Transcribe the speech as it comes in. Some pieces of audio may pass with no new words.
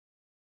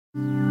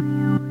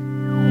Welcome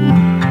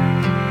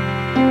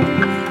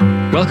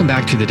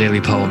back to the Daily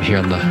Poem here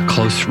on the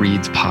Close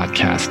Reads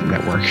Podcast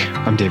Network.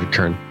 I'm David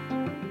Kern.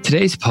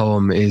 Today's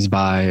poem is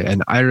by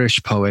an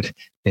Irish poet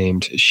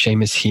named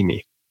Seamus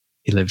Heaney.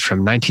 He lived from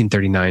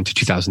 1939 to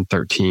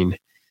 2013,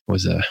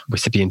 was a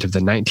recipient of the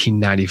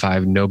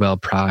 1995 Nobel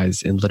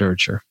Prize in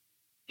Literature.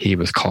 He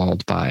was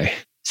called by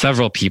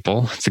several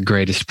people the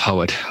greatest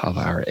poet of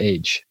our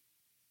age.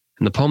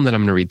 And the poem that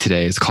I'm going to read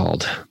today is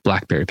called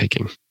Blackberry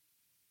Picking.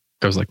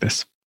 It goes like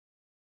this.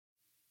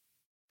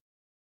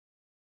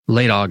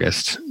 Late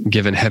August,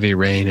 given heavy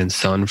rain and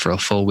sun for a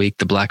full week,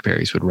 the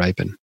blackberries would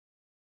ripen.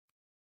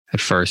 At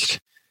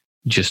first,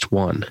 just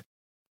one,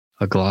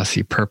 a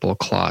glossy purple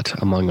clot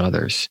among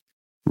others,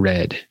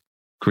 red,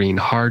 green,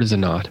 hard as a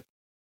knot.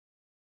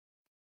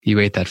 You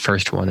ate that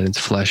first one, and its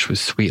flesh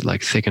was sweet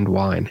like thickened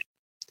wine.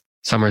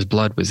 Summer's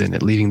blood was in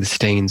it, leaving the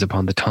stains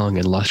upon the tongue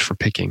and lust for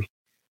picking.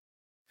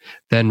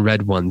 Then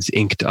red ones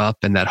inked up,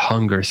 and that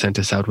hunger sent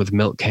us out with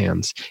milk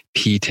cans,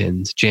 pea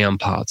tins, jam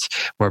pots,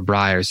 where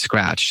briars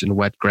scratched and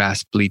wet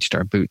grass bleached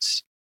our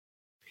boots.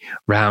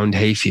 Round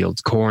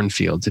hayfields,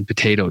 cornfields, and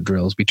potato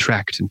drills we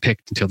trekked and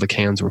picked until the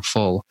cans were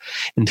full,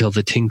 until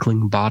the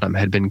tinkling bottom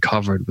had been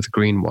covered with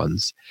green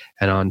ones,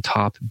 and on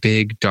top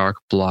big dark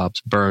blobs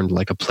burned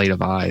like a plate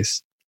of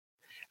eyes.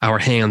 Our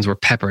hands were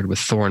peppered with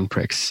thorn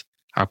pricks,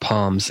 our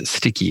palms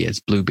sticky as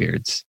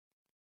bluebeards.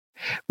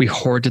 We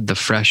hoarded the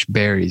fresh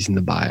berries in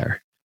the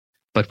byre,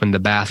 but when the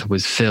bath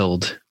was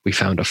filled, we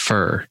found a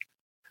fur,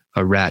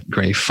 a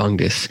rat-gray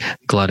fungus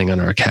glutting on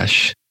our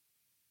kesh.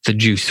 The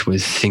juice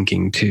was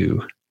sinking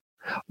too.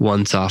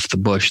 Once off the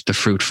bush, the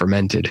fruit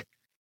fermented.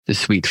 The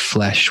sweet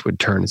flesh would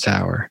turn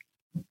sour.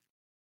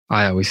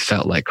 I always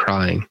felt like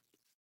crying.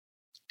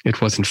 It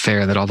wasn't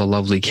fair that all the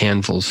lovely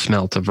canfuls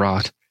smelt of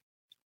rot.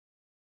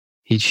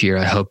 Each year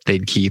I hoped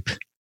they'd keep.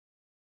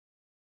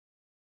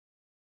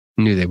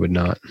 Knew they would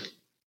not.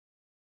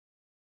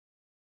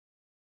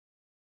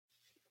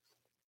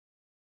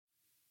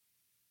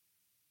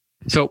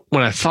 So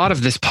when I thought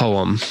of this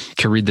poem,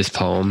 to read this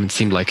poem, it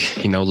seemed like,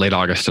 late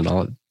August and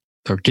all,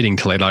 or getting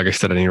to late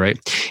August at any rate,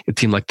 it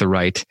seemed like the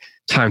right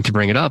time to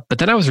bring it up. But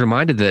then I was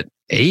reminded that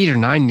 8 or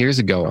 9 years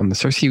ago on the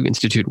Cersei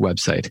Institute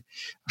website,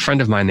 a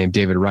friend of mine named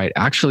David Wright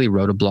actually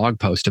wrote a blog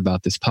post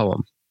about this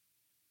poem.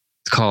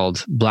 It's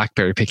called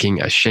Blackberry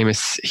Picking, a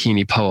Seamus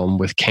Heaney poem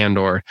with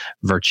candor,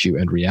 virtue,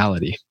 and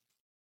reality.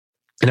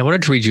 And I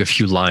wanted to read you a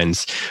few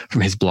lines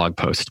from his blog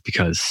post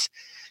because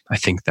I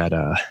think that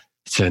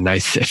it's a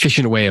nice,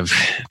 efficient way of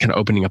kind of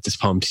opening up this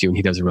poem to you, and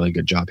he does a really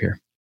good job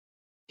here.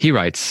 He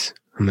writes,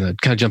 I'm going to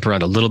kind of jump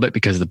around a little bit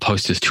because the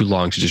post is too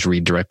long to just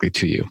read directly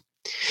to you.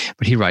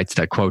 But he writes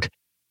that, quote,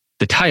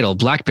 "The title,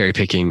 Blackberry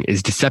Picking,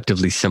 is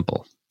deceptively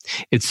simple.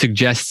 It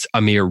suggests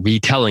a mere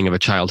retelling of a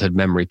childhood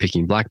memory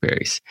picking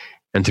blackberries.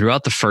 And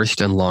throughout the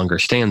first and longer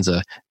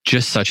stanza,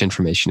 just such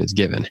information is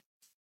given.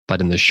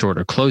 But in the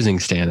shorter closing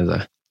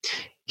stanza,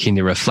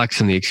 Heaney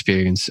reflects on the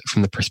experience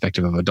from the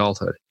perspective of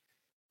adulthood.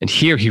 And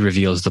here he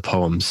reveals the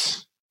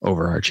poem's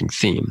overarching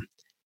theme,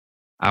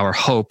 our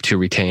hope to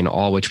retain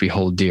all which we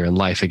hold dear in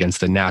life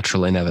against the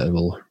natural,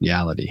 inevitable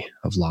reality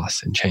of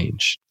loss and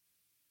change."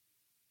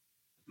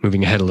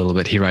 Moving ahead a little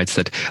bit, he writes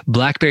that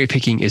blackberry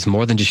picking is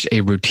more than just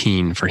a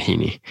routine for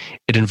Heaney.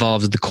 It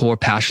involves the core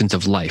passions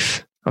of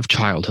life, of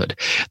childhood.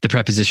 The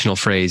prepositional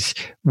phrase,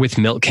 with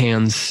milk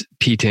cans,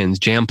 pea tins,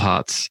 jam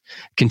pots,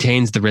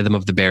 contains the rhythm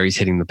of the berries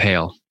hitting the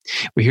pail.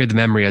 We hear the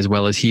memory as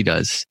well as he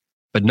does.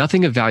 But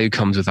nothing of value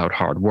comes without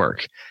hard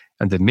work.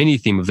 And the mini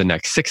theme of the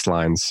next 6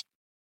 lines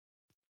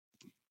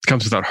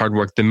comes without hard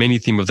work. The mini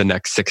theme of the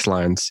next 6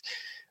 lines,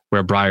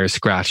 where briars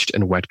scratched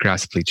and wet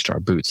grass bleached our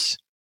boots.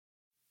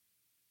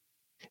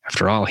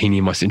 After all,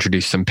 Heaney must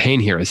introduce some pain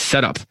here as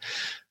setup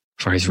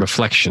for his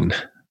reflection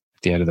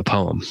at the end of the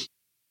poem.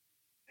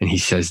 And he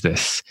says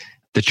this,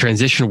 the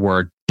transition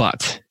word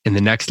but in the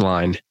next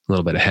line, a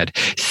little bit ahead,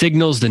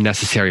 signals the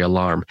necessary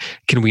alarm.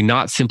 Can we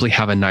not simply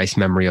have a nice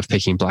memory of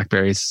picking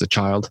blackberries as a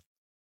child?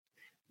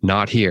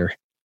 Not here,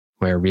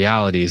 where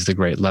reality is the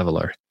great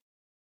leveler,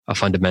 a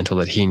fundamental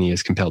that Heaney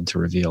is compelled to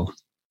reveal.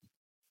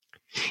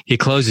 He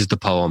closes the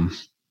poem,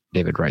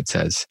 David Wright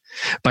says,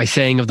 by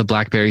saying of the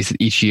blackberries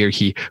that each year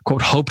he,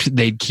 quote, hoped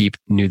they'd keep,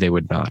 knew they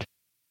would not.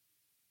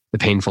 The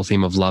painful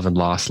theme of love and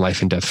loss,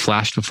 life and death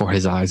flashed before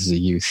his eyes as a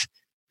youth,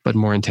 but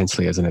more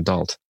intensely as an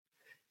adult.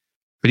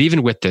 But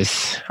even with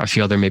this, I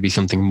feel there may be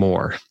something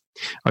more,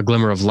 a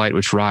glimmer of light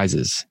which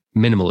rises,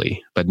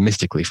 minimally but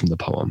mystically, from the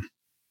poem.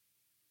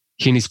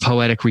 Heaney's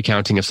poetic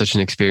recounting of such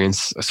an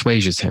experience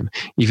assuages him,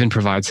 even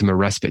provides him a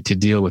respite to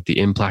deal with the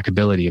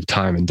implacability of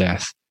time and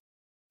death.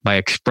 By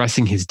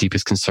expressing his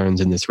deepest concerns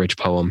in this rich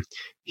poem,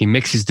 he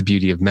mixes the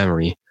beauty of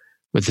memory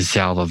with the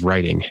salve of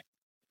writing,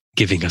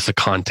 giving us a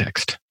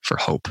context for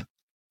hope.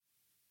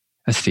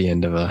 That's the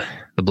end of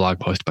the blog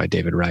post by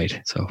David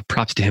Wright. So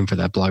props to him for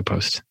that blog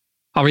post.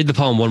 I'll read the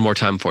poem one more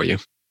time for you.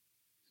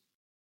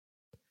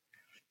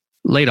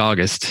 Late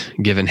August,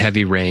 given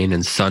heavy rain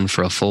and sun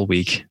for a full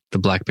week, the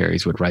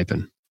blackberries would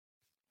ripen.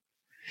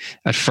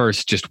 At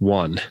first, just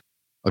one,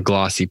 a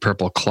glossy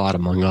purple clot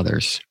among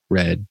others,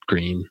 red,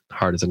 green,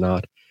 hard as a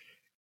knot.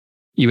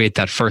 You ate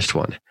that first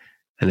one,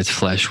 and its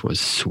flesh was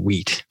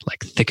sweet,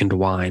 like thickened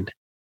wine.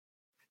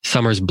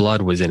 Summer's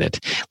blood was in it,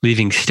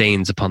 leaving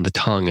stains upon the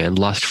tongue and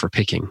lust for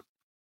picking.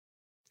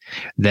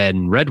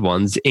 Then red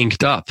ones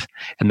inked up,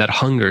 and that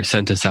hunger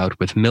sent us out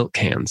with milk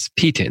cans,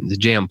 pea tins,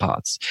 jam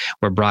pots,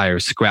 where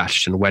briars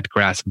scratched and wet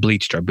grass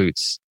bleached our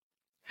boots.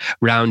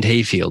 Round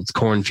hayfields,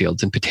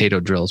 cornfields, and potato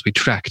drills we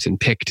trekked and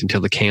picked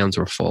until the cans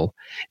were full,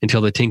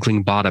 until the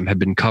tinkling bottom had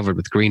been covered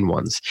with green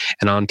ones,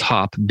 and on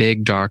top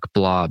big dark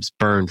blobs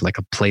burned like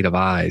a plate of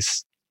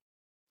eyes.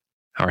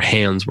 Our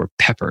hands were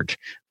peppered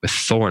with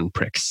thorn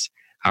pricks,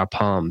 our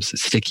palms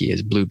sticky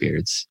as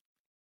bluebeards.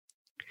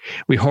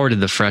 We hoarded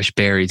the fresh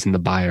berries in the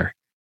byre,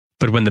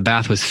 but when the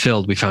bath was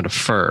filled, we found a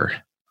fur,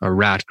 a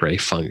rat-gray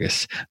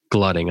fungus,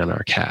 glutting on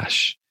our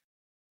cache.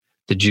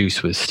 The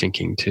juice was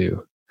stinking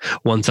too.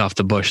 Once off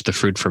the bush, the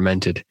fruit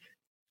fermented.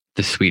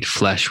 The sweet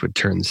flesh would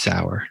turn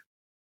sour.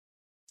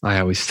 I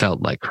always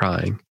felt like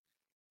crying.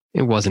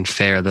 It wasn't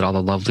fair that all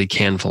the lovely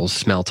canfuls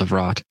smelt of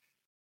rot.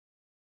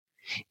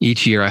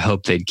 Each year I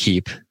hoped they'd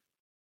keep.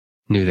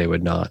 Knew they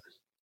would not.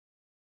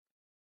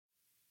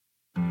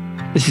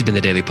 This has been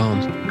the Daily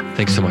Poem.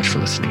 Thanks so much for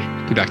listening.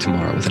 Be back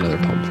tomorrow with another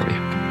poem for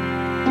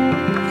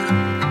you.